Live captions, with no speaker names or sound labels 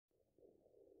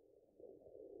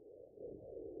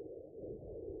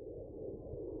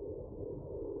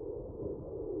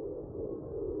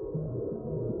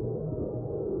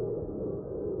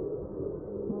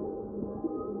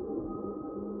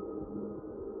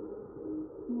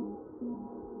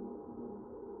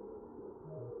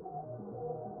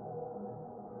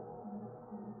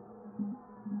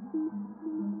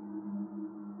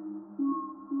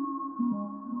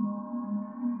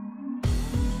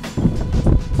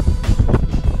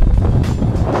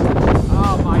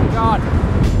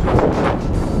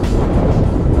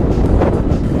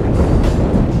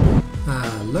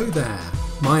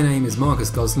is Marcus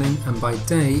Gosling, and by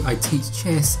day I teach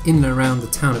chess in and around the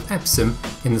town of Epsom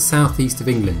in the southeast of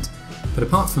England. But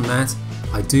apart from that,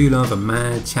 I do love a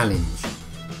mad challenge.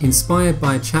 Inspired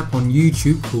by a chap on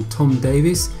YouTube called Tom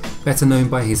Davies, better known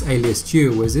by his alias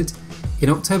GeoWizard, in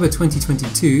October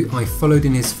 2022 I followed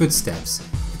in his footsteps,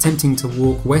 attempting to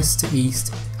walk west to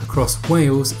east across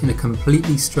Wales in a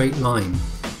completely straight line.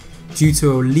 Due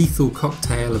to a lethal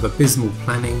cocktail of abysmal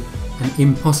planning, an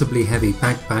impossibly heavy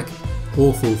backpack,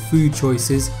 awful food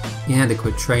choices,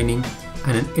 inadequate training,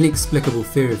 and an inexplicable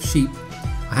fear of sheep,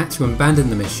 I had to abandon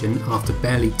the mission after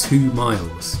barely 2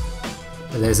 miles.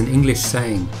 But there's an English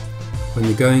saying, when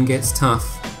the going gets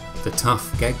tough, the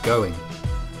tough get going.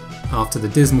 After the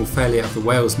dismal failure of the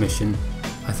Wales mission,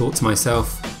 I thought to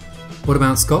myself, what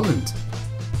about Scotland?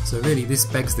 So really this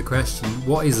begs the question,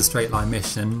 what is a straight line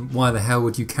mission? Why the hell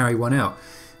would you carry one out?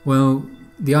 Well,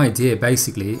 the idea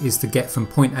basically is to get from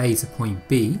point A to point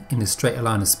B in as straight a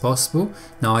line as possible.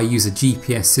 Now I use a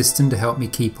GPS system to help me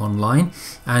keep online,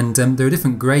 and there are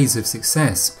different grades of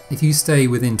success. If you stay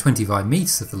within 25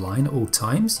 meters of the line at all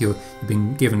times, you've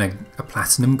been given a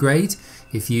platinum grade.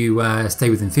 If you stay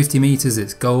within 50 meters,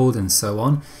 it's gold, and so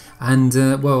on.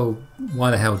 And well, why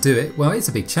the hell do it? Well, it's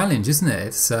a big challenge, isn't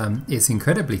it? It's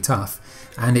incredibly tough,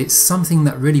 and it's something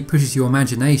that really pushes your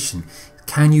imagination.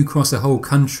 Can you cross a whole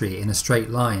country in a straight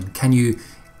line? Can you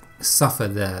suffer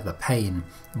the pain?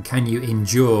 And can you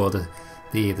endure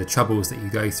the troubles that you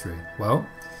go through? Well,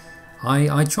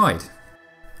 I tried.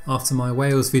 After my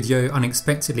Wales video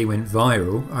unexpectedly went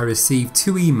viral, I received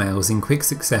 2 emails in quick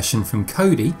succession from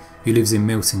Cody, who lives in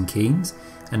Milton Keynes,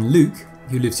 and Luke,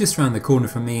 who lives just around the corner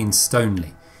from me in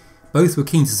Stoneleigh. Both were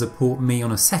keen to support me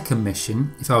on a second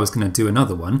mission if I was going to do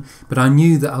another one, but I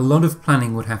knew that a lot of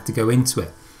planning would have to go into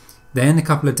it. Then a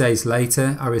couple of days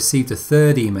later I received a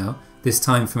 3rd email, this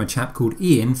time from a chap called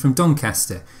Ian from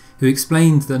Doncaster, who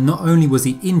explained that not only was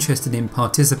he interested in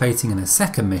participating in a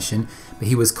second mission, but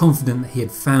he was confident that he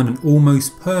had found an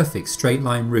almost perfect straight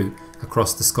line route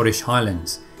across the Scottish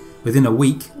Highlands. Within a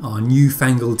week, our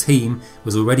newfangled team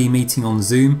was already meeting on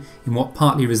Zoom in what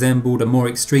partly resembled a more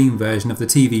extreme version of the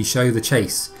TV show The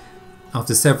Chase.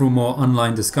 After several more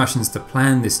online discussions to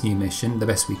plan this new mission the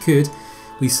best we could,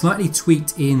 we slightly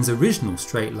tweaked Ian's original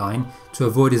straight line to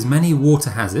avoid as many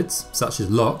water hazards, such as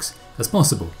locks, as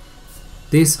possible.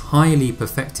 This highly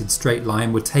perfected straight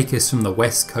line would take us from the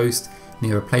west coast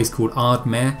near a place called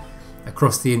Ardmair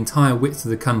across the entire width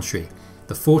of the country.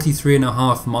 The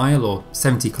 43.5 mile or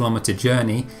 70-kilometre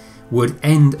journey would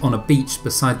end on a beach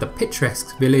beside the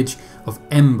picturesque village of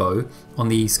Embo on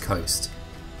the east coast.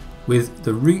 With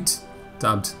the route,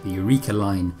 dubbed the Eureka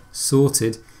Line,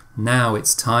 sorted, now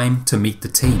it's time to meet the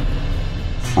team.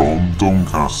 From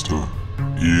Doncaster,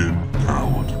 Ian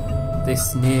Coward.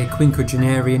 This near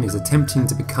quinquagenarian is attempting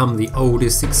to become the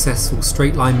oldest successful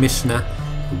straight line missioner.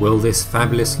 Will this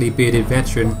fabulously bearded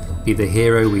veteran be the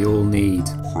hero we all need?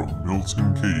 From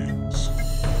Milton Keynes,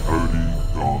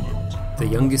 Cody Garland. The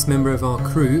youngest member of our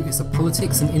crew is a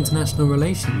politics and international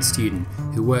relations student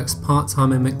who works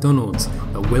part-time at McDonald's,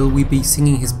 but will we be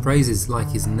singing his praises like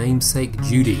his namesake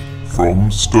Judy? From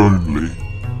Stoneleigh,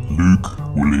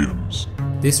 Luke Williams.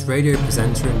 This radio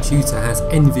presenter and tutor has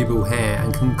enviable hair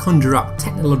and can conjure up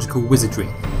technological wizardry.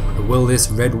 But will this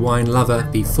red wine lover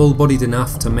be full-bodied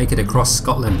enough to make it across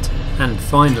Scotland? And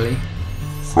finally,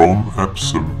 from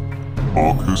Epsom,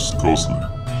 Marcus Gosling.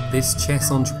 This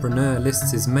chess entrepreneur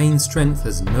lists his main strength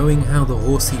as knowing how the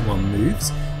horsey one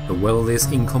moves, but will this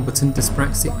incompetent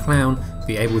dyspraxic clown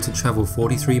be able to travel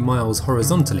 43 miles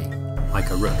horizontally, like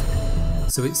a rook?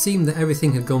 So it seemed that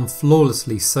everything had gone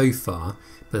flawlessly so far,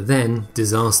 but then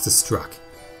disaster struck.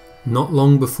 Not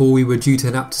long before we were due to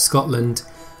head up to Scotland,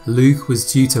 Luke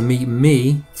was due to meet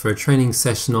me for a training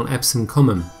session on Epsom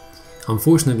Common.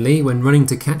 Unfortunately, when running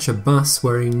to catch a bus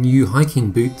wearing new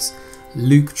hiking boots,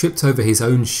 Luke tripped over his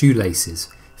own shoelaces,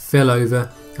 fell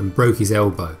over and broke his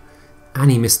elbow,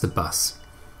 and he missed the bus.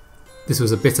 This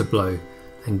was a bitter blow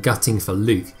and gutting for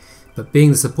Luke, but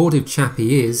being the supportive chap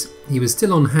he is, he was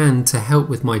still on hand to help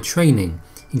with my training,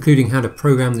 including how to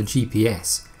program the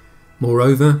GPS.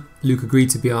 Moreover, Luke agreed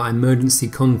to be our emergency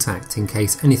contact in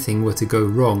case anything were to go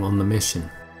wrong on the mission.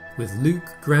 With Luke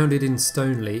grounded in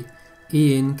Stoneleigh,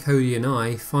 Ian, Cody and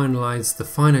I finalised the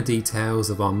finer details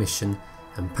of our mission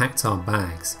and packed our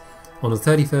bags. On the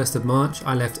 31st of March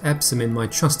I left Epsom in my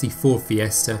trusty Ford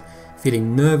Fiesta,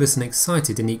 feeling nervous and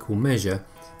excited in equal measure,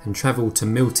 and travelled to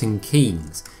Milton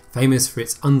Keynes, famous for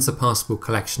its unsurpassable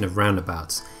collection of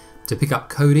roundabouts, to pick up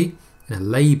Cody in a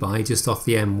lay-by just off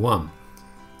the M1.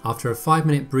 After a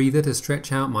 5-minute breather to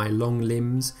stretch out my long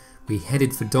limbs, we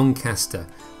headed for Doncaster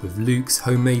with Luke's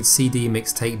homemade CD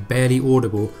mixtape barely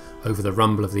audible over the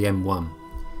rumble of the M1.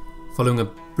 Following a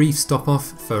brief stop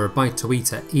off for a bite to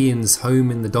eat at Ian's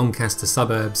home in the Doncaster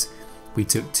suburbs, we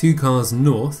took 2 cars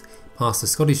north past the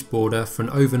Scottish border for an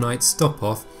overnight stop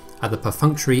off at the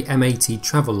perfunctory M80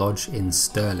 Travel Lodge in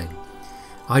Stirling.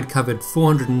 I'd covered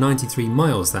 493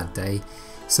 miles that day,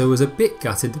 so was a bit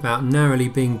gutted about narrowly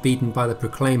being beaten by the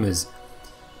Proclaimers,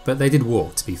 but they did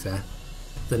walk, to be fair.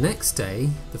 The next day,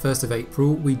 the 1st of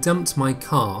April, we dumped my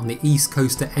car on the east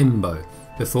coast at Embo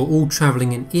before all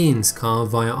travelling in Ian's car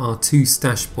via our 2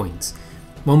 stash points.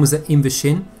 One was at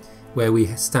Invershin, where we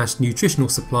stashed nutritional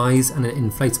supplies and an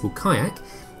inflatable kayak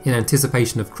in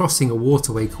anticipation of crossing a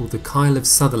waterway called the Kyle of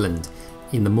Sutherland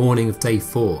in the morning of day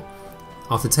 4.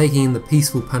 After taking in the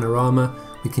peaceful panorama,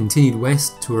 we continued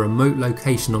west to a remote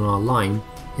location on our line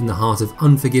in the heart of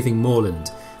unforgiving moorland,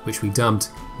 which we dubbed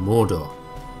Mordor.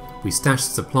 We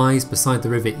stashed supplies beside the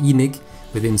River Enig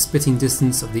within spitting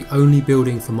distance of the only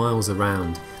building for miles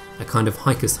around, a kind of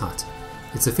hiker's hut.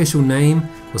 Its official name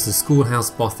was the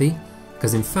Schoolhouse Bothy,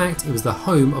 because in fact it was the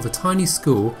home of a tiny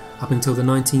school up until the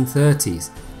 1930s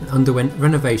and underwent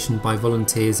renovation by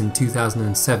volunteers in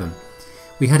 2007.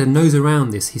 We had a nose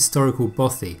around this historical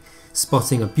bothy,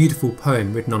 spotting a beautiful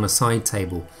poem written on a side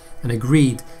table, and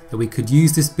agreed that we could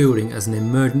use this building as an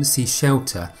emergency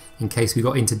shelter in case we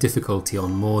got into difficulty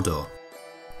on Mordor.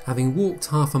 Having walked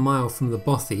half a mile from the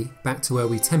bothy back to where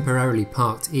we temporarily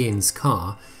parked Ian's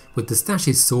car, with the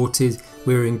stashes sorted,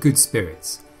 we were in good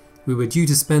spirits. We were due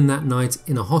to spend that night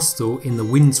in a hostel in the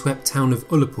windswept town of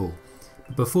Ullapool,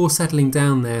 but before settling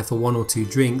down there for 1 or 2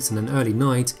 drinks and an early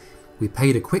night, we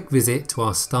paid a quick visit to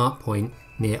our start point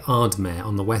near Ardmair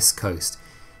on the west coast,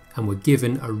 and were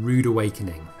given a rude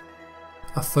awakening.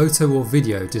 A photo or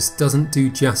video just doesn't do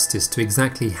justice to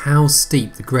exactly how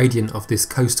steep the gradient of this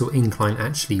coastal incline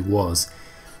actually was.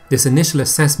 This initial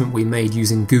assessment we made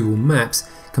using Google Maps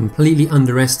completely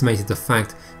underestimated the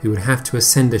fact we would have to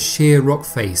ascend a sheer rock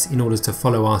face in order to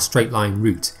follow our straight line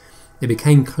route. It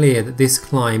became clear that this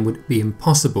climb would be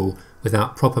impossible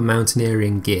without proper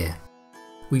mountaineering gear.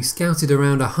 We scouted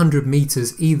around 100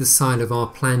 metres either side of our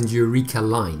planned Eureka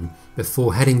line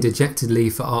before heading dejectedly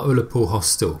for our Ullapool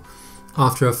hostel.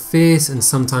 After a fierce and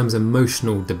sometimes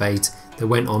emotional debate that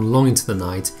went on long into the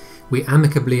night, we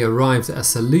amicably arrived at a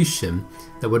solution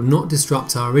that would not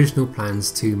disrupt our original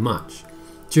plans too much.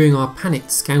 During our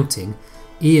panicked scouting,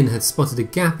 Ian had spotted a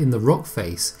gap in the rock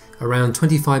face around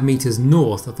 25 metres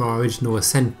north of our original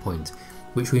ascent point,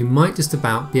 which we might just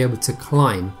about be able to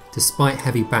climb despite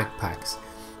heavy backpacks.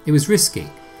 It was risky,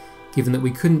 given that we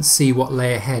couldn't see what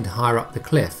lay ahead higher up the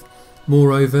cliff.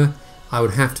 Moreover, I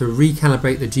would have to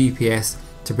recalibrate the GPS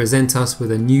to present us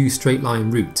with a new straight line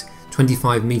route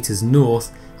 25 metres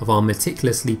north of our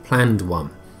meticulously planned one.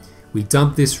 We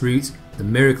dubbed this route the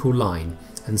Miracle Line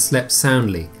and slept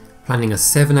soundly, planning a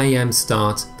 7 AM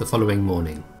start the following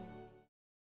morning.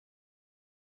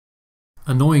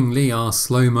 Annoyingly, our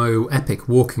slow-mo epic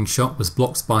walking shot was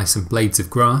blocked by some blades of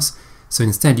grass, so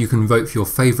instead you can vote for your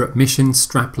favourite mission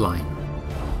strapline.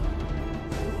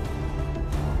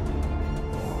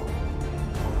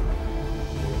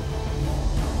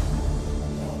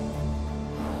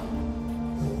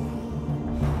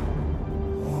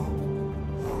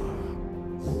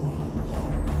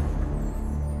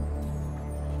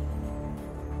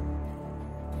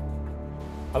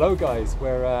 Hello guys,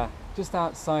 we're just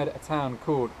outside a town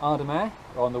called Ardmair.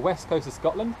 We're on the west coast of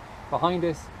Scotland. Behind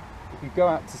us, if you go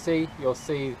out to sea, you'll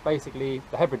see basically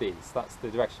the Hebrides. That's the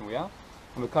direction we are.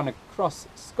 And we're kind of cross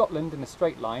Scotland in a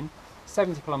straight line,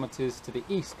 70 kilometres to the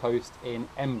east coast in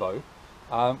Embo,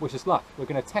 which is luck. We're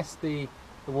going to test the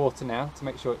water now to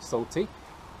make sure it's salty.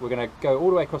 We're going to go all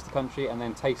the way across the country and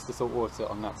then taste the salt water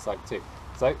on that side too.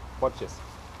 So, watch this.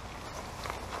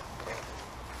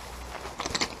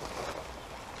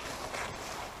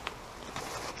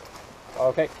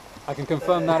 Okay, I can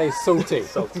confirm that is salty.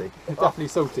 Salty. Definitely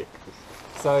salty.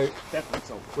 So Definitely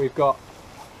salty. we've got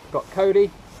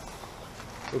Cody,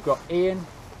 we've got Ian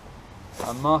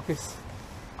and Marcus,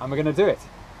 and we're going to do it.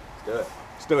 Let's do it.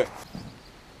 Let's do it.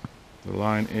 The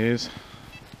line is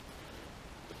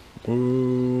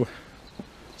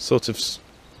sort of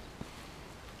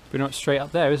Pretty much straight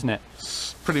up there, isn't it?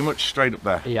 pretty much straight up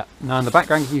there. Yeah. Now in the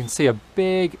background you can see a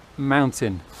big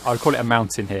mountain. I would call it a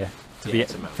mountain here to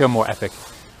feel more epic.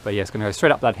 But yeah, it's going to go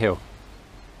straight up that hill.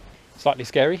 Slightly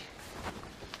scary.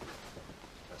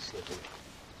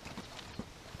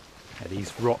 Yeah,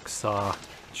 these rocks are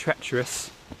treacherous.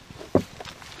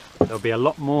 There'll be a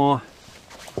lot more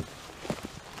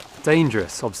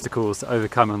dangerous obstacles to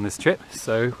overcome on this trip,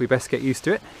 so we best get used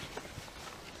to it.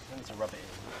 Let's rub it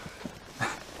in.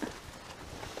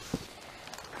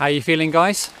 How are you feeling,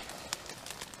 guys?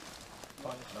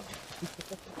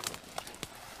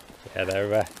 Yeah,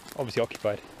 they're obviously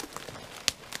occupied.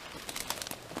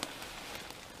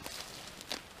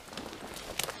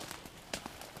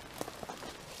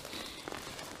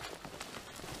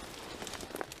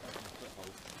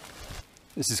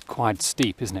 This is quite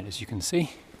steep, isn't it, as you can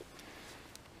see?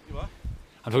 You are?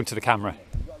 I'm talking to the camera.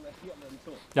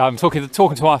 Yeah, I'm talking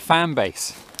to our fan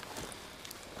base.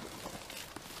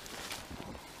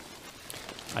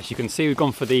 As you can see, we've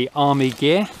gone for the army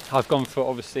gear. I've gone for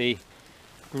obviously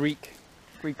Greek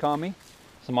army.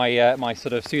 So my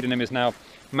sort of pseudonym is now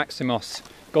Maximos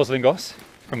Goslingos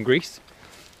from Greece.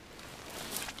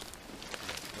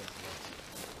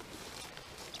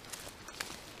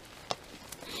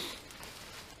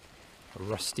 A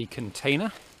rusty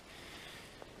container.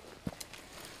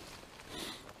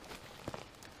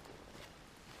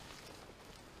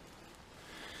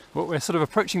 Well, we're sort of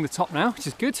approaching the top now, which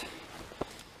is good.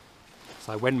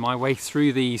 So I wend my way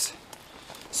through these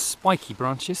spiky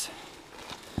branches.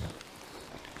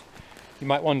 You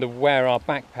might wonder where our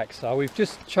backpacks are. We've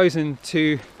just chosen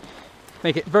to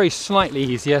make it very slightly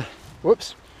easier,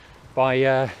 whoops,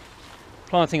 by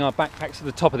planting our backpacks at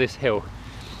the top of this hill.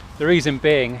 The reason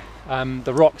being,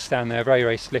 the rocks down there are very,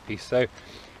 very slippy, so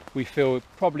we feel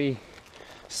probably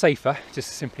safer just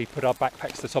to simply put our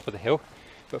backpacks to the top of the hill.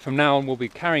 But from now on, we'll be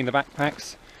carrying the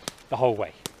backpacks the whole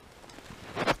way.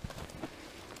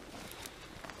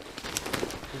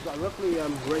 We've got a roughly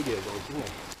radio voice, isn't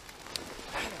it?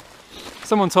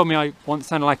 Someone told me I once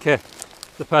sounded like the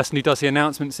person who does the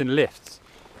announcements in lifts,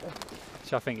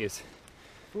 which I think is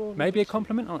maybe a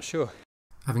compliment, I'm not sure.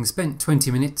 Having spent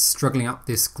 20 minutes struggling up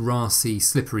this grassy,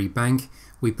 slippery bank,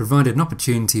 we provided an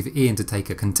opportunity for Ian to take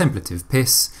a contemplative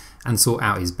piss and sort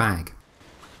out his bag.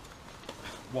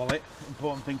 Wallet,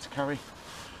 important thing to carry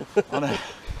on a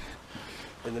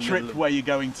trip where you're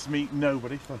going to meet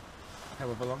nobody for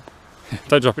however long.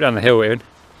 Don't drop it down the hill, Ian.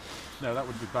 No, that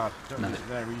would be bad. Don't leave it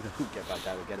there either. Get back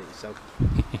down and get it yourself.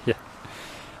 Yeah.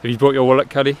 Have you brought your wallet,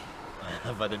 Cuddy?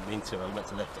 I didn't mean to. I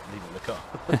was meant to leave it in the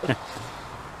car.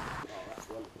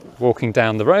 Walking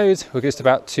down the road, we're just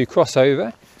about to cross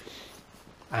over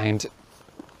and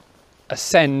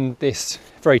ascend this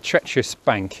very treacherous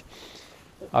bank.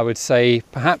 I would say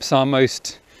perhaps our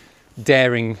most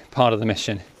daring part of the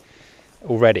mission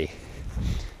already.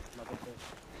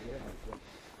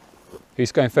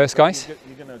 Who's going first, guys?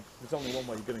 There's only one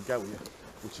way you're going to go here,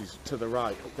 which is to the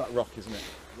right, up that rock, isn't it?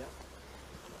 Yeah.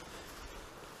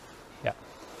 Yeah.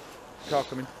 Car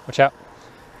coming. Watch out.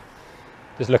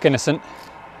 Just look innocent.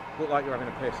 Look like you're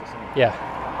having a piss or something. Yeah.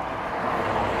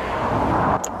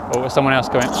 Oh, was someone else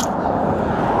going?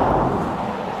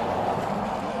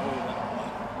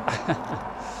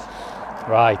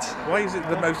 Right. Why is it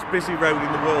the most busy road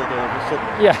in the world all of a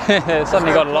sudden? Yeah, it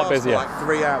suddenly got a lot busier. For like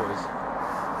 3 hours.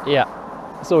 Yeah.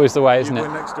 It's always the way, isn't it? You're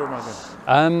going next door, am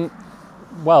I going?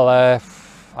 Well,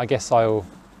 I guess I'll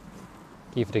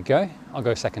give it a go. I'll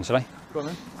go second, shall I? Go on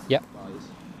then. Yep.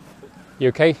 You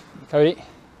okay, Cody?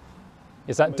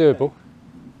 Is that doable?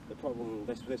 The problem,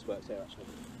 this works here actually.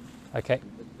 Okay.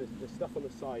 The stuff on the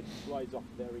side slides off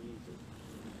very easy.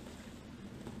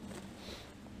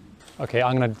 Okay,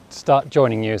 I'm going to start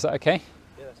joining you. Is that okay?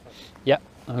 Yeah, that's fine. Yep.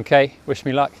 Okay. Wish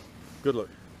me luck. Good luck.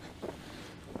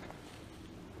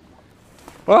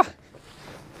 What?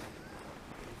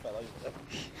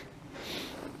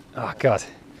 Oh God.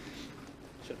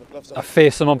 A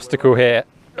fearsome obstacle here.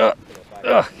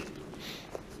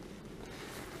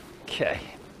 Okay.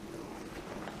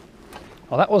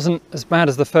 Well, that wasn't as bad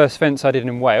as the first fence I did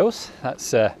in Wales.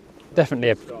 That's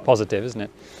definitely a positive, isn't it?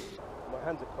 My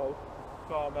hands are cold.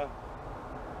 Farmer.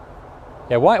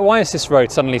 Yeah, why is this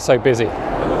road suddenly so busy? It's been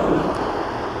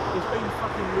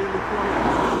fucking really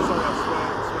quiet. Sorry, I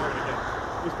swear again.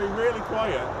 It's been really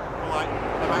quiet for like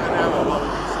about an hour while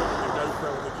we've been sorting the GoPro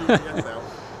and the GPS out,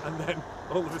 and then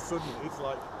all of a sudden it's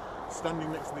like standing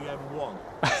next to the M1.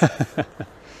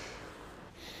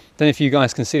 Don't know if you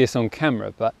guys can see this on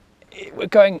camera, but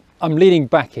I'm leaning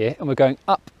back here and we're going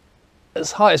up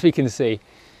as high as we can see.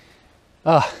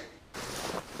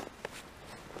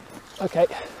 Okay.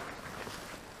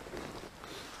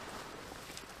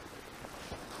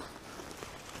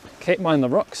 Okay, mind the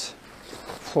rocks.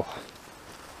 Whew.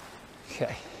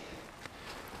 Okay.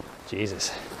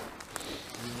 Jesus.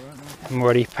 I'm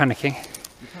already panicking.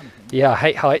 Yeah, I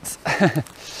hate heights. Well,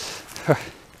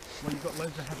 you've got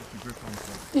loads of heavy to grip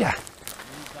onto. Yeah.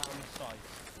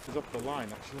 It's up the line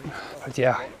actually. But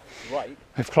yeah. Right.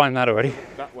 We've climbed that already.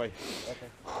 That way. Okay.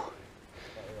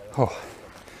 Oh.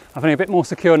 I'm feeling a bit more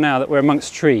secure now that we're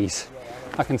amongst trees.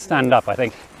 I can stand up, I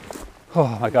think.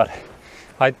 Oh my God.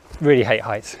 I really hate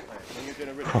heights. You're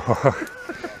doing really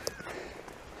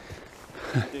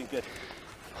You're doing good.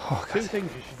 Oh, Two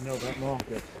things you should know about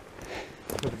Marcus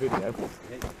for the video.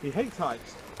 He hates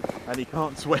heights and he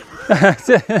can't swim.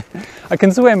 I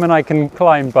can swim and I can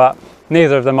climb, but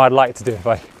neither of them I'd like to do if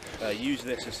I... Use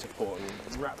this as support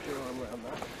and wrap your arm around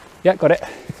that. Yeah, got it.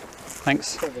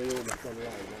 Thanks.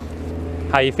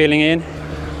 How are you feeling, Ian?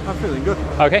 I'm feeling good.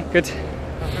 Okay, good.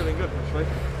 I'm feeling good actually.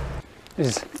 This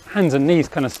is hands and knees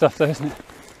kind of stuff though, isn't it?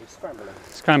 It's scrambling.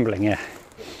 Scrambling, yeah.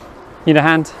 Need a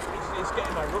hand? It's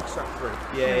getting my rucksack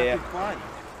through. Yeah.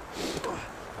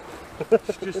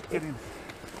 It's just getting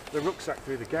the rucksack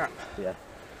through the gap. Yeah.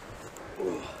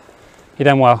 You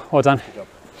done well, well done. Good job.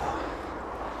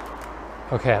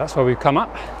 Okay, that's where we've come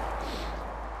up.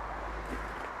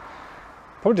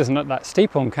 Probably doesn't look that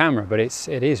steep on camera, but it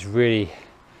is really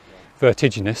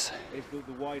vertiginous.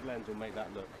 The wide lens will make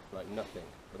that look like nothing,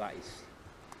 but that's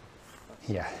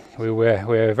Yeah,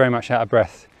 we're very much out of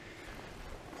breath.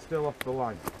 Still off the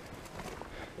line.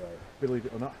 right. Believe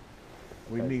it or not,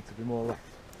 we need to be more left.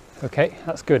 Okay,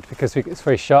 that's good because it's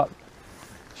very sharp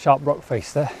rock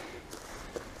face there.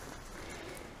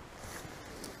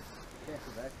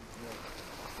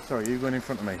 Sorry, you going in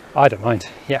front of me? I don't mind.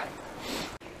 Yeah,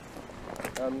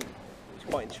 It's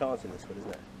quite enchanting this one,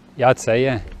 isn't it? yeah, I'd say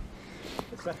yeah.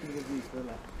 The second is used for the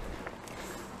left.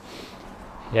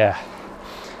 Yeah,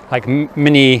 like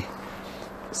mini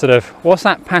sort of. What's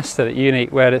that pasta that you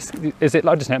eat? Where it's is it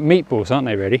like just meatballs, aren't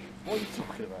they? Really? What are you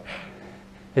talking about?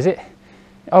 Is it?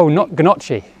 Oh, not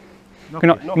gnocchi.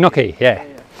 Gnocchi. Yeah.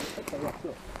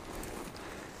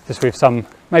 Just with some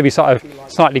maybe sort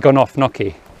of slightly gone off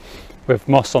gnocchi with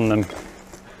moss on them.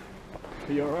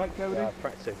 Are you alright, Cody? Yeah,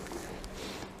 practicing.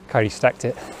 Cody stacked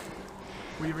it.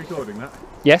 Were you recording that?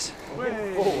 Yes.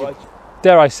 Oh, right.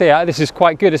 Dare I say it? This is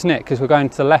quite good, isn't it? Because we're going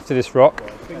to the left of this rock.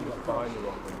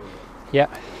 Yeah.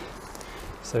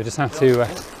 So we just have to.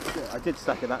 I did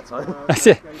stack it that time. That's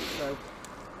it. Okay, so,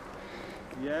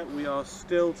 yeah, we are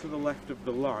still to the left of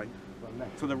the line,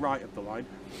 to the right of the line,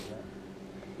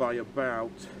 by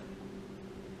about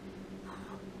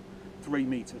 3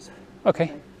 metres.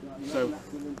 Okay. So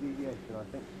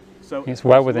It's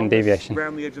well as within long as deviation.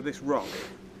 Around the edge of this rock,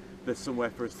 there's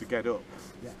somewhere for us to get up.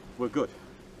 We're good.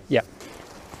 Yeah. Do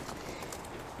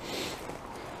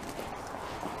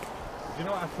you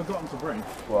know what I've forgotten to bring?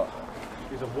 What?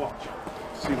 Is a watch.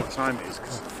 To see what time it is,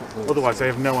 'cause otherwise I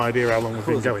have no idea how long we've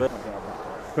been going.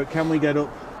 But can we get up?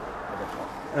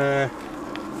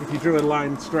 If you drew a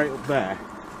line straight up there,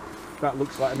 that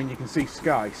looks like, I mean, you can see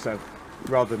sky, so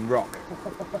rather than rock.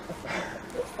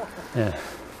 Yeah.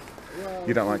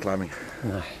 You don't like climbing?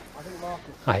 No.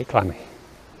 I hate climbing.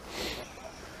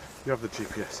 You have the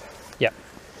GPS. Yeah.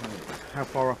 How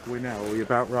far off are we now? Are we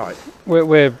about right?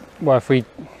 We're well. If we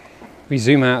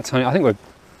zoom out tiny, I think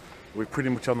We're pretty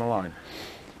much on the line.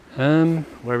 we're.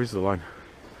 Where is the line?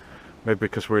 Maybe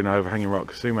because we're in overhanging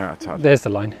rock. Zoom out a tad. There's the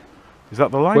line. Is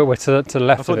that the line? We're to the I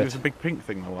left thought of it it. was a big pink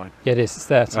thing, the line. Yeah, it is. It's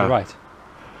there to the Ah. right.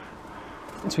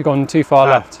 So we've gone too far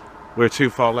left. We're too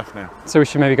far left now. So we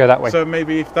should maybe go that way. So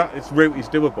maybe if that route is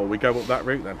doable, we go up that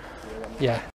route then.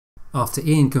 Yeah. After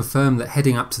Ian confirmed that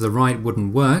heading up to the right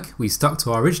wouldn't work, we stuck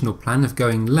to our original plan of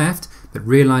going left, but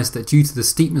realised that due to the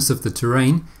steepness of the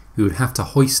terrain, we would have to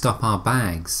hoist up our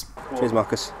bags. Cheers,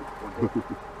 Marcus. There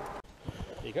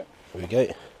you go. Here we go.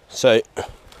 So,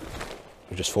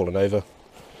 we've just fallen over.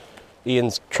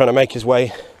 Ian's trying to make his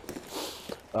way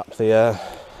up the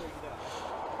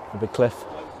big cliff.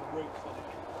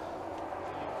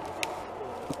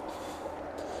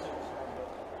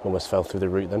 Almost fell through the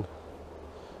root then.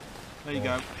 There you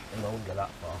go. And I wouldn't go that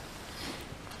far.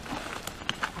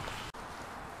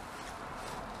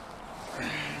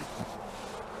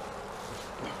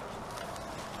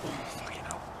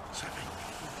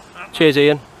 Cheers,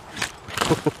 Ian.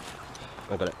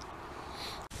 I got it.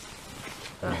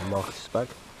 Marcus' bag.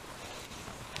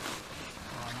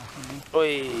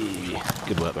 Oi!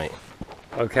 Good work, mate.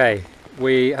 Okay,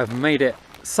 we have made it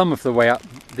some of the way up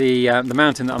the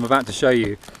mountain that I'm about to show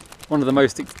you. One of the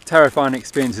most terrifying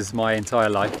experiences of my entire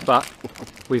life, but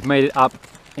we've made it up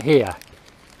here,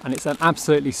 and it's an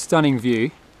absolutely stunning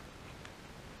view.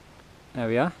 There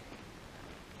we are.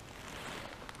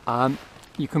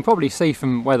 You can probably see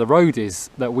from where the road is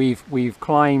that we've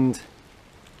climbed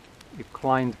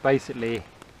basically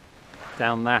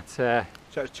down that So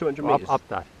it's 200 metres. up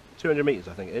that. 200 metres,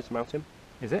 I think it is, mountain.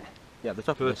 Is it? Yeah, the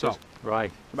top To of the this top. is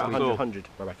Right. about So 100,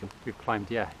 I reckon. we've climbed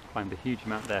a huge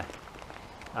amount there.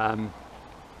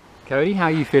 Cody, how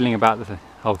are you feeling about the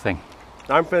whole thing?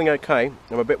 I'm feeling okay.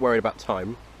 I'm a bit worried about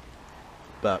time,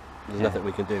 but there's nothing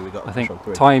we can do. We've got to I push think on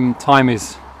through. time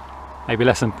is maybe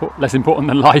less important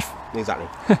than life. Exactly.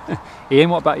 Ian,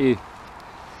 what about you?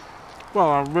 Well,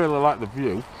 I really like the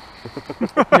view.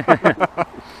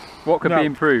 What could be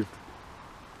improved?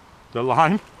 The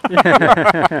line.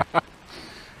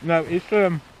 No, it's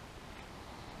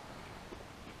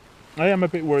I am a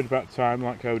bit worried about time,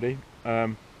 like Cody.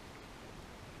 But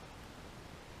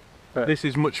this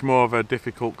is much more of a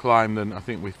difficult climb than I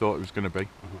think we thought it was going to be.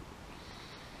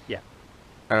 Yeah.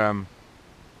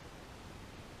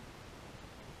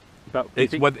 But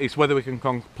It's whether we can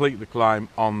complete the climb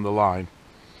on the line.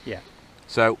 Yeah.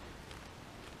 So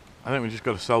I think we just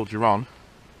got to soldier on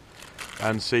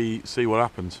and see what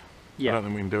happens. Yeah. I don't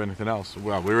think we can do anything else.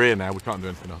 Well, we're here now. We can't do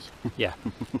anything else. Yeah.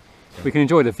 We can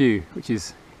enjoy the view, which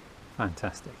is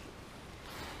fantastic.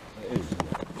 It is.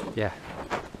 Yeah.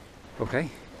 Okay,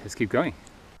 let's keep going.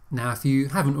 Now, if you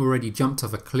haven't already jumped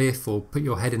off a cliff or put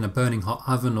your head in a burning hot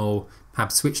oven or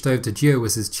perhaps switched over to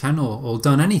GeoWizard's channel or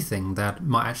done anything that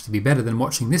might actually be better than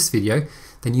watching this video,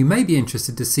 then you may be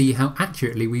interested to see how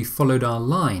accurately we followed our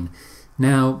line.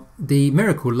 Now, the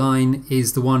miracle line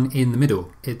is the one in the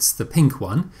middle. It's the pink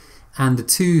one, and the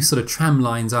two sort of tram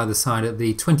lines either side are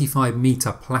the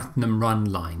 25-meter platinum run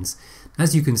lines.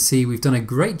 As you can see, we've done a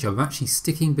great job of actually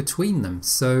sticking between them.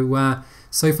 So,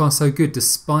 so far so good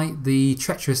despite the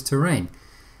treacherous terrain.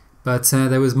 But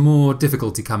there was more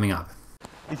difficulty coming up.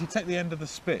 If you take the end of the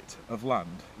spit of land,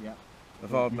 of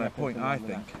Ardmair Point, I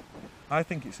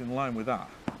think it's in line with that.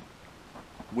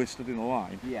 We're stood in a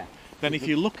line. Yeah. Then if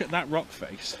you look at that rock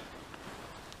face,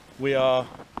 we are,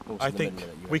 I think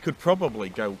we could probably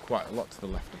go quite a lot to the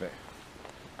left of it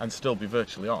and still be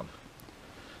virtually on.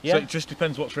 Yeah. So it just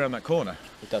depends what's around that corner.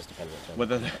 It does depend what's on.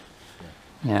 Whether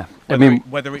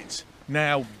whether it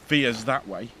now veers that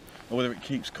way or whether it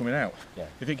keeps coming out. Yeah.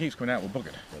 If it keeps coming out, we're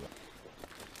buggered.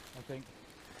 I think.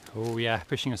 Oh yeah,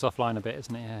 pushing us offline a bit,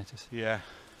 isn't it? Yeah, just. Yeah.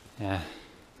 Yeah.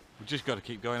 We've just got to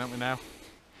keep going, haven't we now?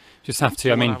 Just have to. Do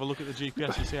you I mean, want to have a look at the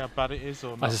GPS and see how bad it is,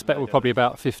 or not? I suspect we're probably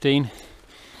about 15.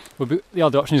 The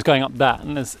other option is going up that,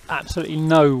 and there's absolutely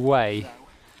no way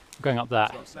we're going up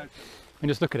that. I mean,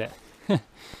 just look at it.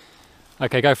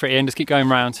 Okay, go for it, Ian. Just keep going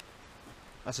round.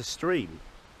 That's a stream.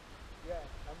 Yeah,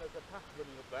 and there's a path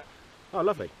running up there. Oh,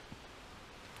 lovely.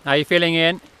 How are you feeling,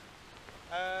 Ian?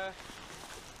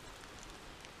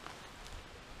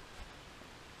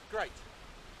 Great.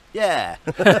 Yeah.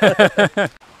 I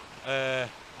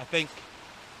think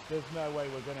there's no way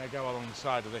we're going to go along the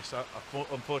side of this.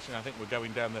 Unfortunately, I think we're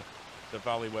going down the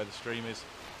valley where the stream is.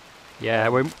 Yeah,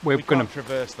 we're we going can't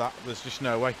traverse that. There's just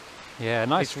no way. Yeah,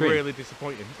 nice It's stream. really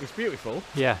disappointing. It's beautiful,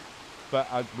 Yeah. but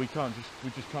we just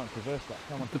can't traverse that.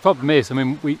 Come on. The problem is, I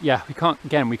mean, we can't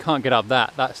get up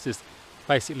that. That's just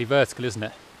basically vertical, isn't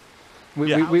it?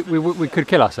 We could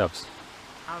kill ourselves.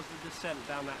 How's the descent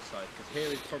down that side? Because here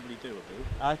is probably doable.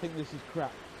 I think this is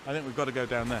crap. I think we've got to go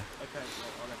down there. Okay, well,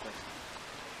 I'll let this.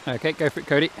 Okay, go for it,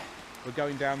 Cody. We're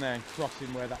going down there and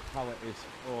crossing where that pallet is,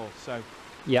 or so,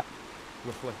 Yeah,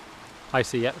 roughly. I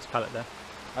see. Yeah, there's a pallet there.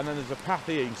 And then there's a path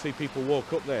here. You can see people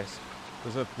walk up this.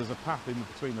 There's a path in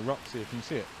between the rocks here. Can you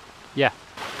see it? Yeah.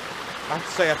 I have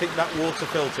to say, I think that water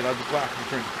filter, I'd be quite happy to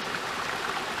drink.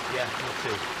 Yeah, me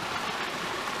too. In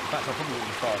fact, I probably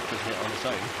wouldn't be far drinking it on its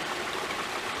own.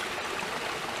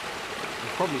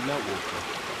 It's probably meltwater.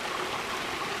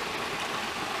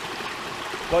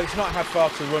 Well, it's not had far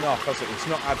to run off, has it? It's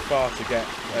not had far to get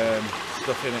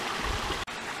stuff in it.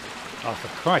 Oh, for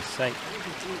Christ's sake.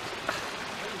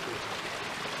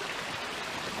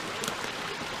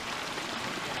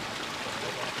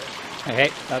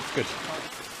 Okay, that's good.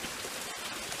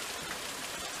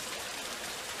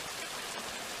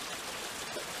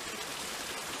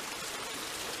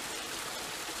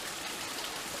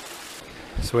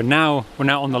 So we're now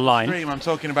on the line. Stream, I'm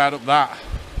talking about up that.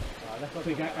 Let's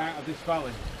get out of this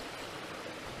valley.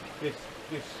 This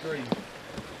stream.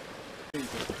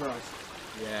 Jesus Christ.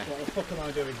 Yeah. What the fuck am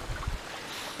I doing?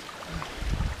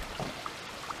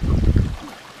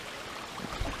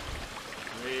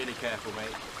 Really careful, mate.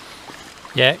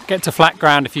 Yeah, get to flat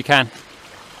ground if you can.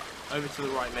 Over to the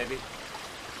right, maybe.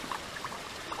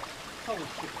 Holy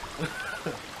shit.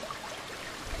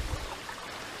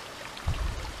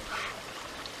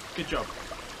 Good job.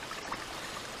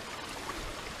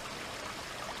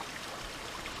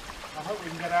 I hope we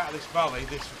can get out of this valley,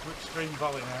 this stream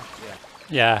valley now. Yeah.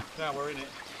 Yeah, Now we're in it.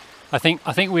 I think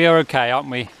we are okay, aren't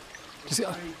we? Just, Trees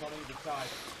on either side.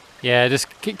 yeah, just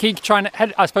keep trying to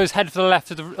head. I suppose head to the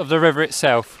left of the river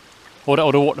itself, or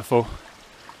the waterfall.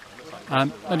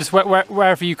 And just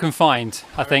wherever you can find.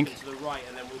 I think. To the right,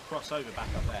 and then we'll cross over back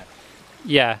up there.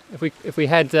 Yeah, if we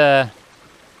head. From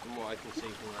what I can see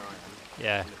from where I am.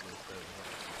 Yeah. Looking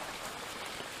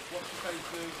further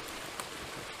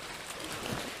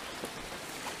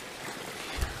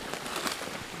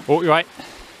Oh, you're right.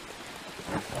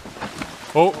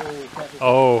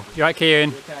 Oh, you're right, Kieran.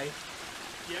 Okay.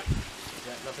 Yep.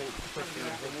 Yeah, nothing.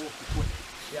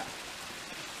 Yeah.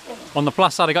 On the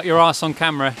plus side, I got your ass on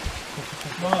camera.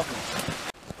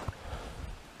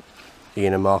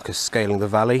 Ian and Marcus scaling the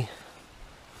valley.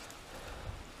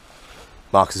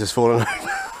 Marcus has fallen over.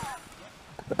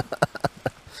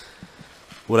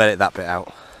 We'll edit that bit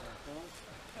out.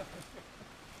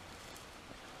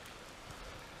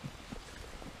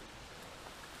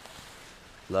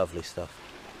 Lovely stuff.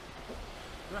 Do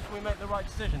you reckon we make the right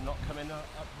decision not coming up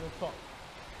the top?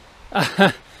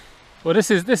 Well,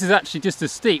 this is actually just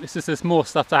as steep. It's just there's more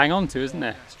stuff to hang on to, isn't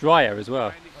there? It's drier as well.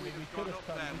 I mean, we could have up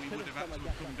there, we would have had to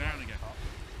have come down again.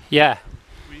 Yeah.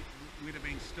 We'd have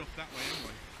been stuffed that way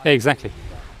anyway. Yeah, exactly.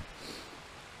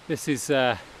 This is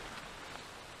well,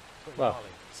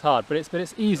 it's hard, but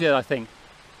it's easier, I think,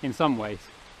 in some ways.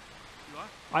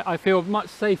 I feel much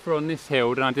safer on this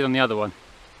hill than I did on the other one.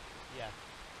 Yeah.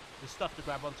 There's stuff to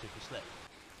grab onto if you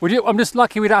slip. I'm just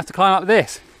lucky we'd have to climb up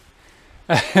this.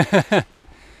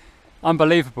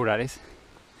 Unbelievable, that is.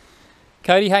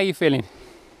 Cody, how are you feeling?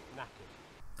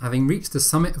 Having reached the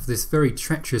summit of this very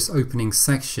treacherous opening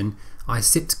section, I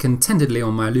sipped contentedly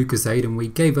on my Lucozade and we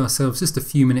gave ourselves just a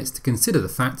few minutes to consider the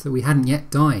fact that we hadn't yet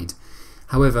died.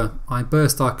 However, I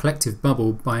burst our collective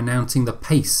bubble by announcing the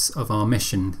pace of our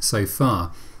mission so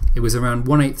far. It was around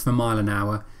 1/8 of a mile an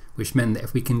hour, which meant that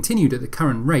if we continued at the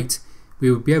current rate,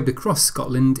 we would be able to cross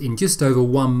Scotland in just over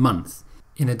 1 month.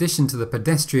 In addition to the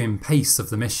pedestrian pace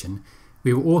of the mission,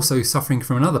 we were also suffering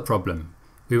from another problem.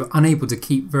 We were unable to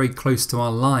keep very close to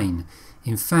our line.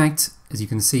 In fact, as you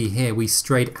can see here, we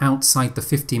strayed outside the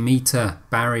 50-metre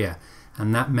barrier,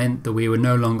 and that meant that we were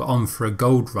no longer on for a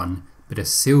gold run, but a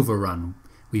silver run.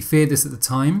 We feared this at the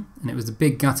time, and it was a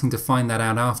big gutting to find that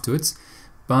out afterwards,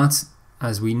 but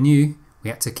as we knew, we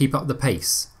had to keep up the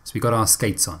pace, so we got our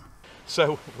skates on.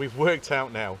 So we've worked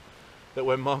out now that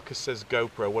when Marcus says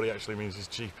GoPro, what he actually means is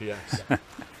GPS.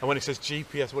 And when he says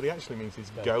GPS, what he actually means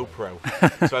is GoPro.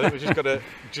 So I think we've just got to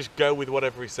just go with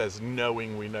whatever he says,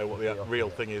 knowing we know what the real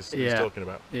thing is he's talking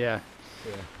about. Yeah.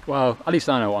 Well, at least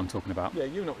I know what I'm talking about. Yeah,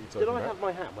 you know what you're talking about. Did I have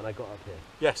my hat when I got up here?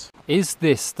 Yes. Is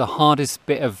this the hardest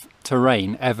bit of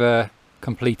terrain ever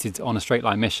completed on a straight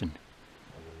line mission?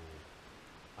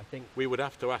 I think we would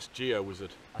have to ask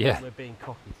GeoWizard. Yeah. We're being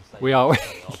cocky to say we are.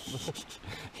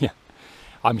 Yeah.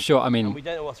 I'm sure, I mean... And we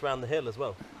don't know what's around the hill as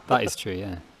well. That is true,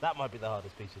 yeah. That might be the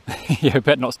hardest piece of thing. Yeah,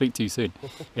 better not speak too soon.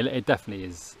 It definitely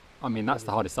is. I mean, that's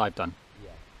the hardest I've done.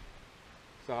 Yeah.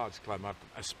 It's the hardest climb I've done,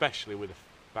 especially with a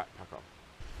backpack on.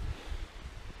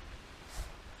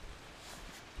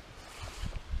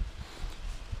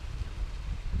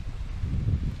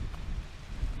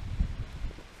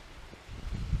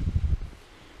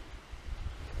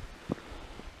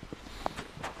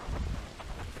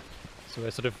 So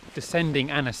we're sort of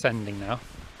descending and ascending now.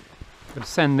 We're going to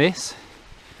ascend this,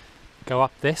 go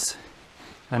up this,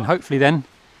 and hopefully then,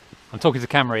 I'm talking to the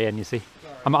camera Ian, you see.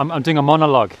 I'm doing a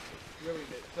monologue.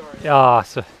 Yeah,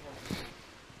 so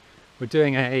we're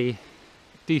doing a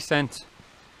descent,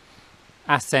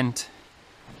 ascent,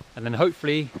 and then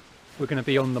hopefully we're going to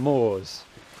be on the moors,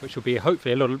 which will be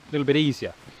hopefully a little bit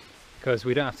easier because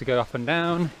we don't have to go up and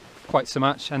down quite so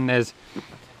much, and there's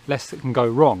less that can go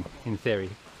wrong in theory,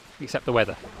 except the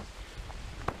weather.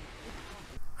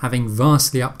 Having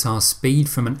vastly upped our speed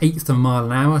from an 1/8 of a mile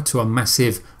an hour to a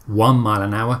massive 1 mile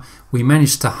an hour, we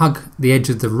managed to hug the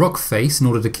edge of the rock face in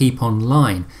order to keep on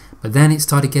line, but then it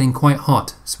started getting quite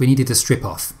hot, so we needed to strip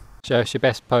off. Show us your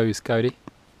best pose, Cody.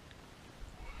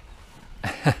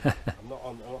 I'm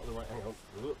not the right angle.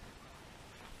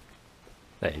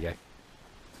 There you go.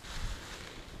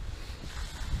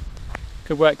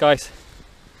 Good work, guys.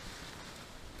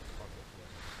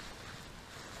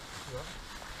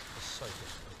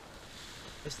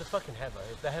 It's the fucking heather.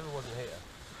 If the heather wasn't here.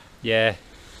 Yeah,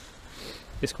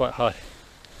 it's quite hard.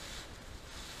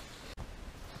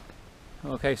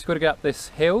 Okay, so we've got to get up this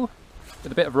hill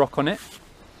with a bit of rock on it.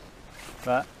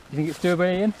 But you think it's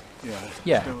doable, Ian?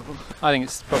 Yeah. Doable. I think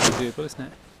it's probably doable, isn't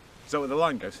it? Is that where the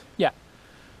line goes? Yeah.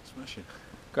 Smashing.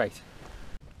 Great.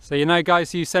 So you know,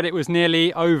 guys, you said it was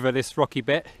nearly over, this rocky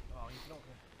bit. Oh, he's not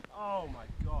gonna... Oh my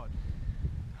god.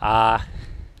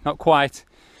 Not quite.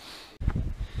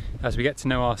 As we get to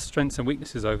know our strengths and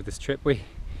weaknesses over this trip,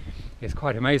 it's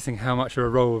quite amazing how much of a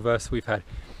role reversal we've had.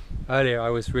 Earlier I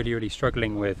was really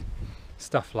struggling with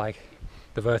stuff like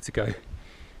the vertigo,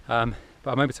 but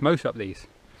I'm able to motor up these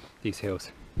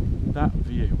hills. That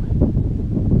view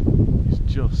is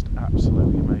just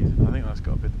absolutely amazing. I think that's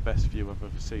got to be the best view I've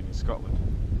ever seen in Scotland.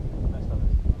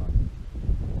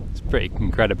 It's pretty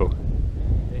incredible.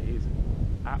 It is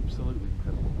absolutely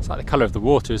incredible. It's like the colour of the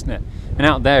water, isn't it? And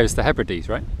out there is the Hebrides,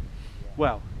 right?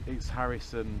 Well, it's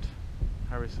Harris and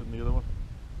the other one.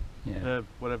 Yeah.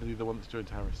 Whatever the other one that's joined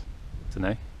to Harris. Don't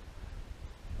know.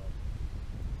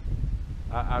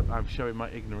 I'm showing my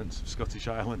ignorance of Scottish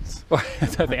islands. I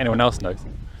don't think anyone else knows.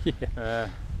 Yeah.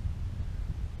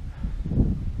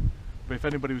 But if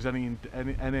anybody was any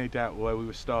doubt where we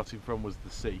were starting from was the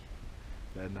sea,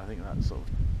 then I think that sort of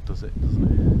does it,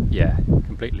 doesn't it? Yeah,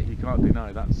 completely. You can't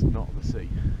deny that's not the sea.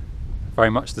 Very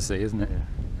much the sea, isn't it? Yeah.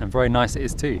 And very nice it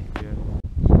is too. Yeah.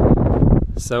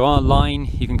 So our line,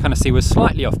 you can kind of see we're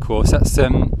slightly off course. That's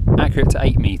accurate to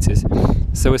 8 metres.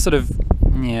 So we're sort of,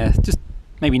 yeah, just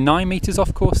maybe 9 metres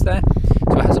off course there.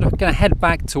 So we're sort of going to head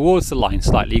back towards the line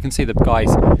slightly. You can see the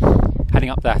guys heading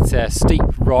up that steep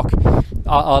rock.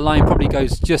 Our line probably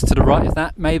goes just to the right of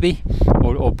that, maybe,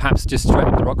 or perhaps just straight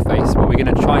up the rock face. But we're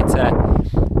going to try to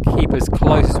keep as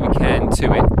close as we can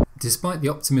to it. Despite the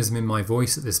optimism in my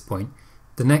voice at this point,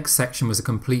 the next section was a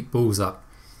complete balls up.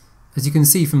 As you can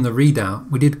see from the readout,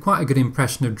 we did quite a good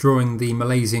impression of drawing the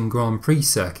Malaysian Grand Prix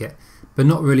circuit, but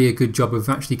not really a good job of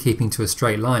actually keeping to a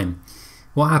straight line.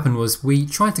 What happened was we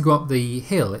tried to go up the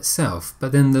hill itself,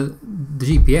 but then the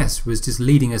GPS was just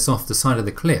leading us off the side of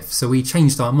the cliff, so we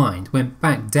changed our mind, went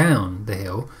back down the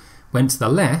hill, went to the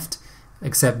left,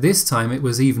 except this time it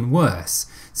was even worse.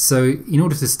 So in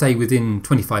order to stay within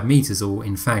 25 metres, or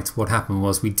in fact what happened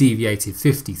was we deviated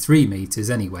 53 metres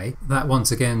anyway, that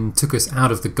once again took us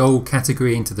out of the gold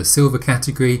category into the silver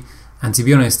category, and to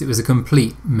be honest it was a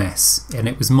complete mess, and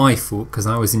it was my fault because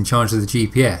I was in charge of the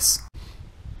GPS.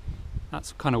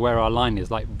 That's kind of where our line is,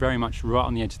 like very much right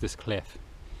on the edge of this cliff.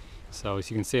 So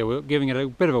as you can see, we're giving it a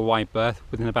bit of a wide berth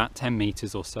within about 10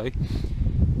 metres or so.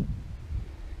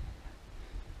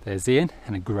 There's Ian,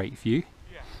 and a great view.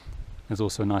 There's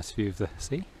also a nice view of the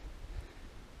sea.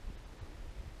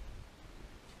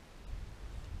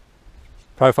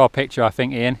 Profile picture, I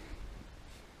think, Ian.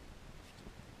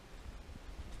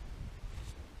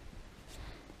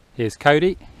 Here's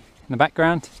Cody in the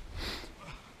background.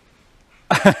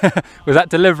 Was that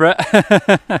deliberate? Really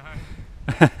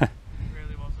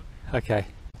wasn't. Okay.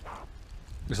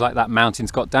 Looks like that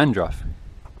mountain's got dandruff.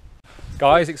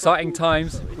 Guys, exciting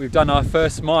times. We've done our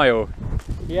first mile.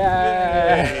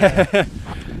 Yeah!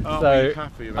 So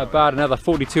about another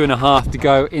 42.5 to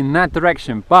go in that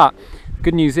direction. But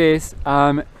good news is,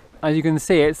 as you can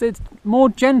see, it's more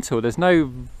gentle. There's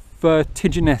no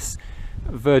vertigineouses.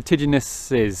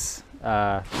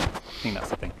 I think that's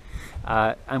the thing.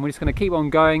 And we're just going to keep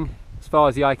on going as far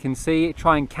as the eye can see.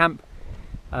 Try and camp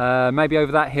maybe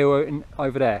over that hill and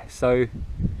over there. So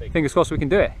fingers crossed we can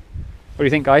do it. What do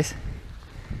you think, guys?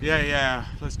 Yeah,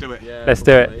 let's do it. Yeah, let's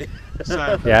do it.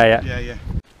 So, yeah.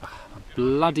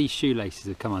 Bloody shoelaces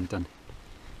have come undone.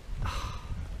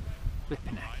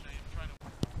 Flipping heck.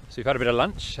 So we've had a bit of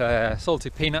lunch,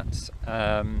 salted peanuts,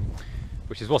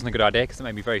 which wasn't a good idea because it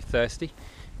made me very thirsty.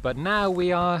 But now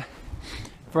we are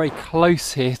very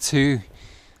close here to,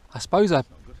 I suppose, a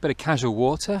bit of casual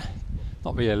water.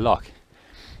 Not really a lock,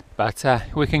 but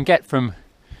we can get from,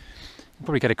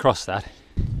 probably get across that.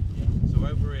 So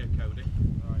over here, Cody.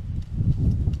 All right.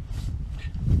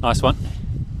 Nice one.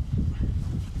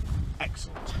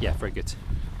 Excellent. Yeah, very good.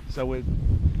 So we're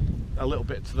a little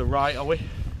bit to the right, are we?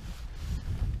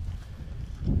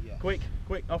 Yeah. Quick,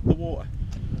 off the water.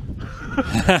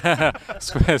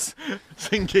 Squares.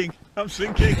 Sinking, I'm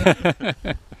sinking.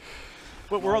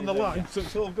 But we're on the line, so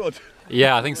it's all good.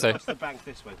 Yeah, I think so. That's the bank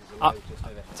this way. Just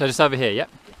over. So just over here, yep.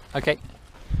 Okay.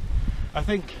 I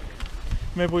think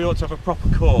maybe we ought to have a proper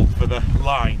call for the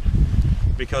line,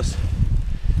 because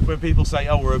when people say,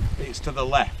 oh, it's to the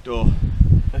left, or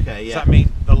Okay, yeah. does that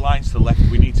mean the line's to the left,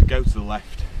 we need to go to the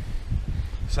left?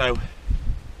 So,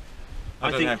 I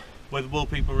don't know. Will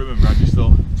people remember? I just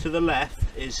thought To the left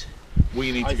is...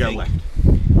 we need to go left.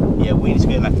 Yeah, we need to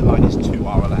go left, the line is to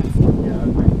our left. Yeah,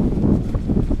 okay.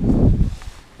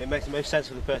 It makes the most sense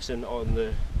for the person on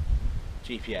the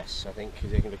GPS, I think,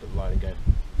 because they can look at the line and go,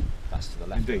 that's to the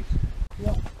left. Indeed.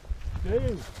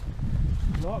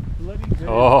 Lock bloody do.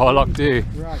 Oh, lock do.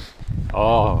 Right.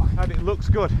 Oh. And it looks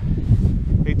good.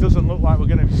 It doesn't look like we're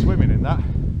going to be swimming in that.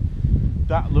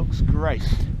 That looks great.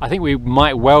 I think we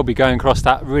might well be going across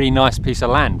that really nice piece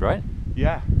of land, right?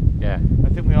 Yeah. Yeah. I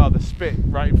think we are. The spit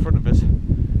right in front of us.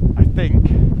 I think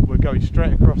we're going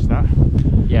straight across that.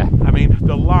 Yeah. I mean,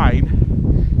 the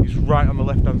line is right on the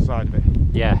left-hand side of it.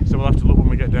 Yeah. So we'll have to look when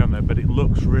we get down there, but it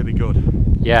looks really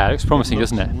good. Yeah, it looks promising,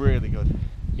 doesn't it? Really good.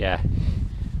 Yeah.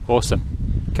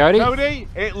 Awesome. Cody? Cody,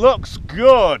 it looks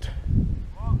good.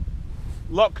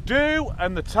 Loch Dew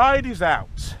and the tide is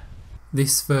out.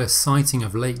 This first sighting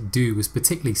of Lake Dew was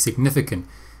particularly significant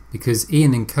because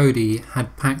Ian and Cody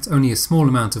had packed only a small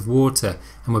amount of water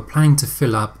and were planning to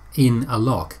fill up in a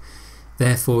loch.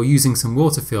 Therefore, using some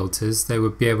water filters, they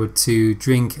would be able to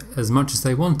drink as much as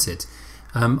they wanted.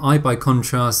 I, by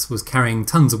contrast, was carrying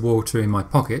tons of water in my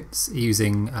pockets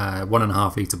using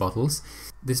 1.5 litre bottles.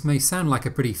 This may sound like a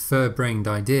pretty fur-brained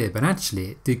idea, but actually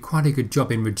it did quite a good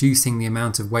job in reducing the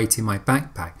amount of weight in my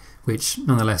backpack, which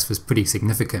nonetheless was pretty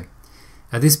significant.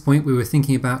 At this point we were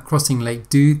thinking about crossing Lake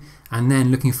Dew and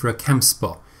then looking for a camp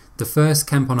spot. The first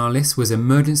camp on our list was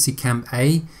Emergency Camp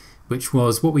A, which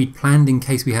was what we'd planned in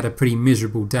case we had a pretty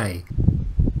miserable day.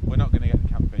 We're not going to get to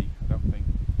Camp B, I don't think.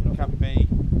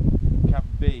 Camp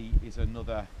B is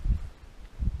another,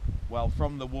 well,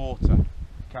 from the water,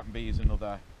 Camp B is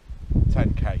another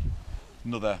 10k,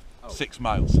 another 6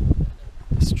 miles.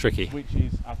 It's tricky. Which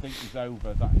is, I think, is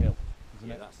over that hill,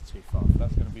 isn't it? That's too far.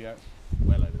 That's going to be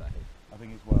Well over that hill. I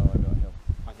think it's well over that hill.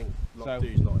 I think So- Loch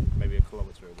Dew's not maybe a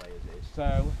kilometre away as it is.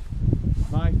 So,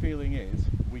 my feeling is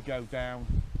we go down,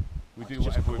 we do Just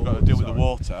whatever we've forward, got to do with the sorry.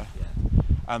 water, Yeah.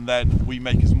 and then we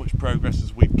make as much progress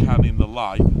as we can in the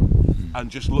line and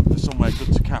just look for somewhere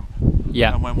good to camp.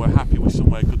 Yeah. And when we're happy with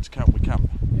somewhere good to camp, we camp.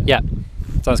 Yeah.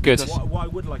 Sounds good. What I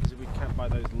would like is if we camp by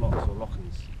those lochs or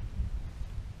lochans.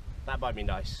 That might be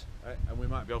nice. And we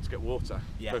might be able to get water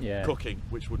Yeah. for Yeah. cooking,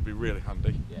 which would be really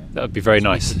handy. Yeah. That would be very So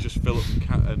nice. We could just fill up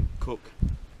and cook.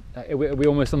 Are we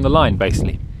almost on the line,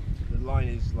 basically? The line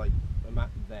is like a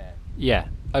map there. Yeah.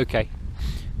 Okay.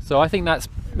 So I think that's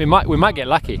we might get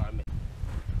lucky.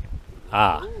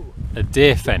 Ah, a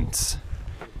deer fence.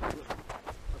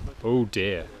 Oh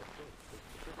dear.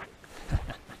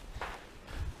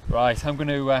 Right, I'm going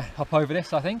to hop over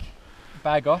this, I think.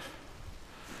 Bag off.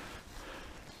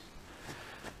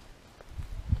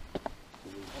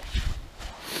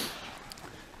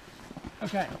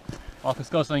 Okay. Marcus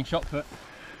Gosling shot put.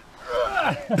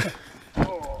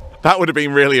 That would have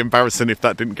been really embarrassing if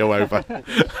that didn't go over.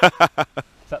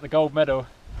 Is that the gold medal?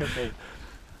 Could be.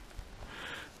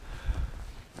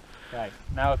 Okay,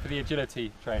 now for the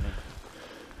agility training.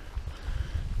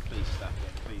 Please stack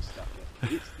it, please stack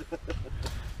it.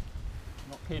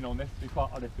 Not keen on this, to be quite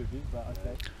honest with you, but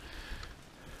okay.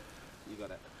 You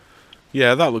got it.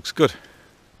 Yeah, that looks good.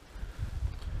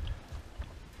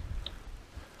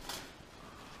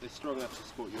 It's strong enough to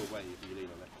support your weight if you lean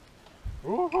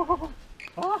on it.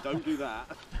 Don't do that.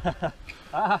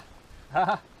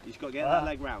 You've got to get that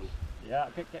leg round. Yeah,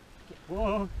 get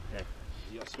whoa. Okay.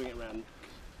 You got to swing it round.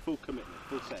 Full commitment,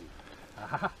 full send.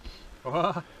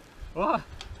 Whoa. Whoa.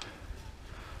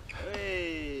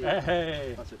 Hey!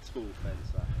 Hey. That's a tall fence,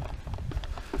 that.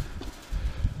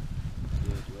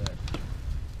 Good work.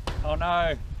 Oh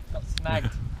no, got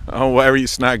snagged. Oh, where are you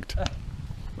snagged?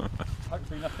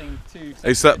 Hopefully nothing too.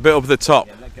 It's that bit up the top.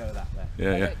 Yeah, let go of that there.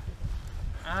 Yeah, yeah.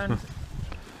 And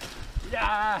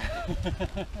yeah.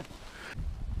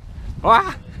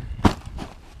 Ah!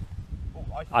 Oh,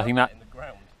 I think felt that- it in the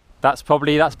ground. That's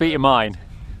beating mine.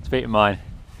 It's beating mine.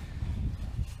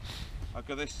 I've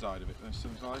got this side of it, this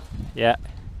side. Yeah.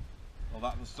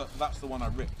 Well, that's the one I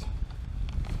ripped.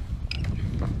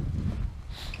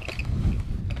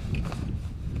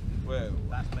 Whoa.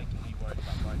 That's making me worried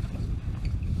about biting.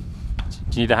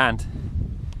 Do you need a hand?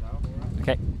 No, I'm alright.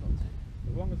 Okay.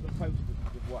 As long as the post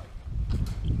doesn't give way.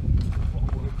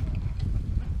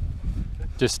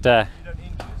 Just You don't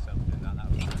injure yourself doing that.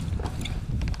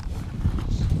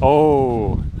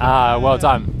 well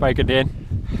done. Very good, Ian.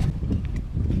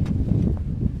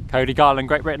 Cody Garland,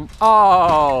 Great Britain.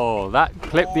 Oh, that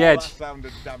clipped the edge. That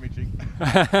sounded damaging.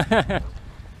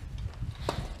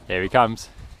 Here he comes.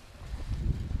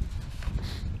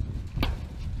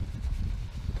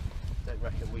 Don't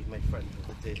reckon we've made friends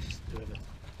with the disc whoever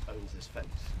owns this fence.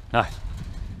 No.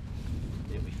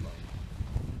 It'll be fine.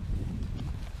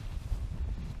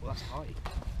 Well, that's high.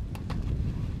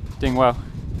 Doing well.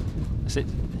 That's it.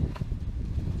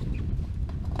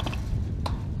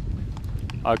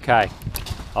 Okay.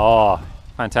 Oh,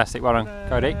 fantastic. Well done,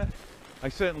 Cody. I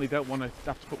certainly don't want to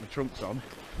have to put my trunks on.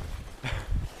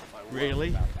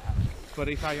 Really? But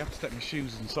if I have to take my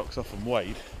shoes and socks off and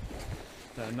wade,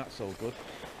 then that's all good.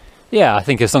 Yeah, I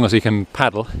think as long as we can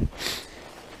paddle.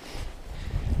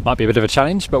 Might be a bit of a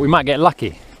challenge, but we might get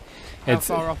lucky. How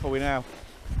far off are we now?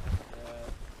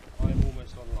 I'm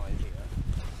almost online here,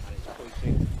 and it's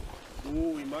pointing. Oh,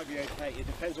 we might be okay. It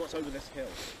depends what's over this hill.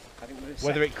 I think we're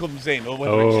Whether it comes in or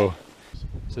whether Oh.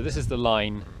 So this is the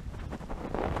line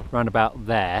round about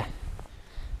there.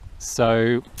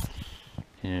 So,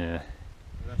 yeah.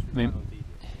 I mean,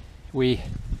 we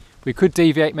could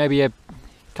deviate maybe a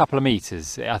couple of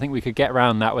meters. I think we could get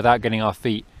around that without getting our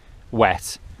feet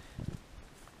wet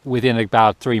within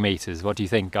about 3 meters. What do you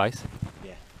think, guys?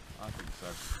 Yeah, I think so.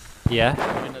 Yeah?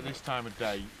 I mean, at this time of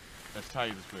day, as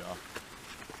tired as we are,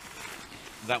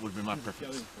 that would be my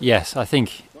preference. Yes, I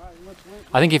think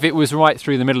if it was right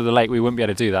through the middle of the lake, we wouldn't be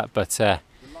able to do that. But I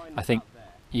think,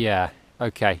 yeah,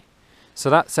 okay. So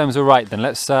that sounds all right then.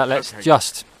 Let's Okay.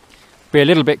 just be a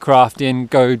little bit crafty and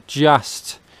go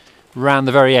just round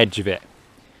the very edge of it.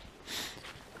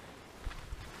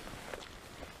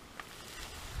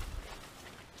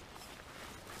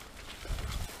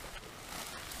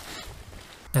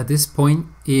 At this point,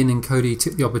 Ian and Cody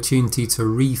took the opportunity to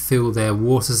refill their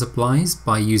water supplies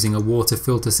by using a water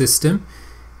filter system.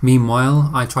 Meanwhile,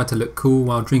 I tried to look cool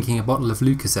while drinking a bottle of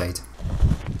Lucozade.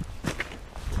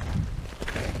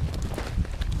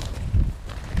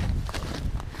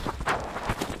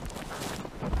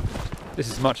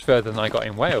 This is much further than I got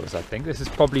in Wales, I think. This is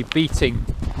probably beating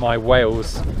my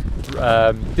Wales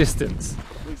distance.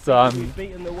 So We've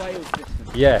beaten the Wales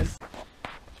distance. yes.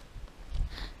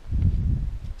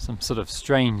 Some sort of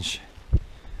strange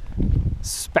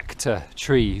spectre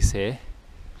trees here.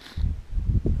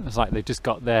 It's like they've just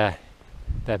got their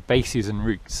bases and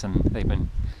roots, and they've been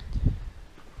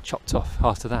chopped off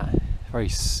after that. Very,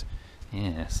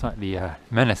 yeah, slightly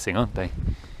menacing, aren't they?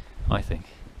 I think.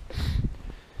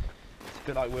 It's a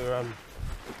bit like we're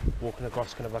walking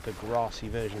across kind of like a grassy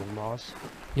version of Mars.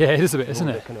 Yeah, it is a bit, With isn't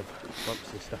all it? the kind of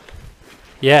bumps and stuff.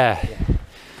 Yeah.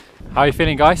 How are you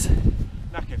feeling, guys?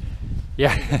 Knackered.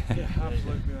 Yeah. Yeah,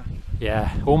 absolutely knackered.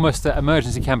 Yeah, almost at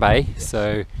emergency camp A,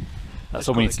 so that's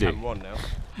all we need to do. Cam 1 now.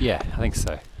 Yeah, I think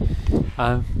so.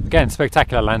 Again,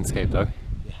 spectacular landscape though.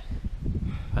 Yeah.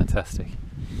 Fantastic.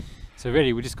 So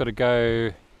really, we just got to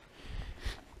go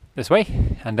this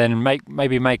way, and then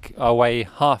maybe make our way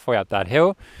halfway up that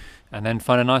hill, and then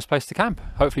find a nice place to camp.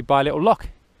 Hopefully by a little lock.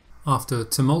 After a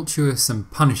tumultuous and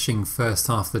punishing first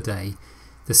half of the day,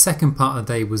 the second part of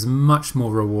the day was much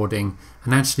more rewarding,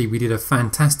 and actually we did a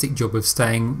fantastic job of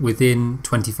staying within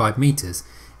 25 metres.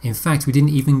 In fact, we didn't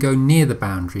even go near the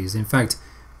boundaries. In fact,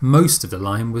 most of the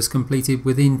line was completed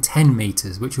within 10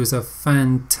 metres, which was a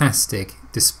fantastic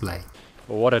display.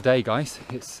 Well, what a day, guys.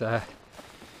 It's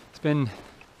been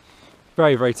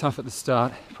very, very tough at the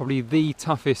start. Probably the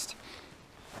toughest,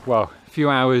 well, few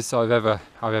hours I've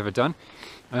ever done.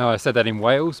 I know I said that in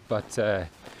Wales, but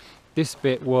this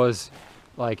bit was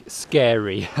like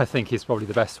scary, I think is probably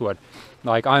the best word.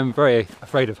 Like, I'm very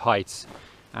afraid of heights,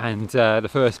 and the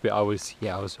first bit I was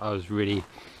really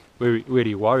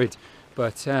worried.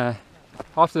 But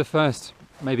after the first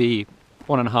maybe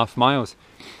 1.5 miles,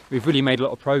 we've really made a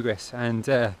lot of progress, and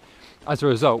as a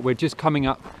result, we're just coming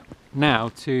up now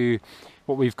to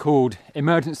what we've called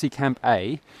Emergency Camp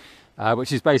A,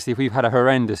 which is basically if we've had a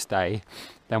horrendous day,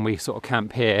 then we sort of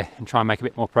camp here and try and make a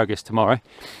bit more progress tomorrow.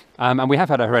 And we have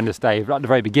had a horrendous day. Right at the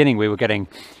very beginning, we were getting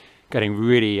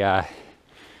really,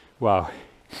 well,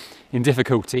 in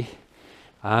difficulty.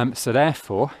 So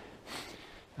therefore,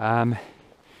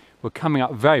 we're coming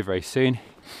up very, very soon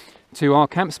to our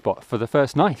camp spot for the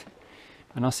first night.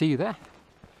 And I'll see you there.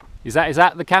 Is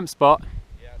that the camp spot?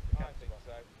 Yeah, I think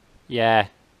so. Yeah.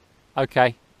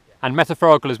 Okay. And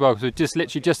metaphorical as well, because we're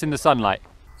literally just in the sunlight.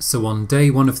 So on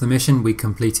day 1 of the mission, we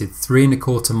completed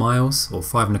 3¼ miles or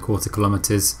 5¼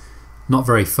 kilometres. Not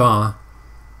very far,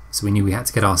 so we knew we had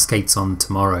to get our skates on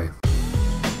tomorrow.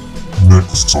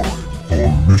 Next time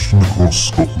on Mission Across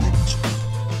Scotland.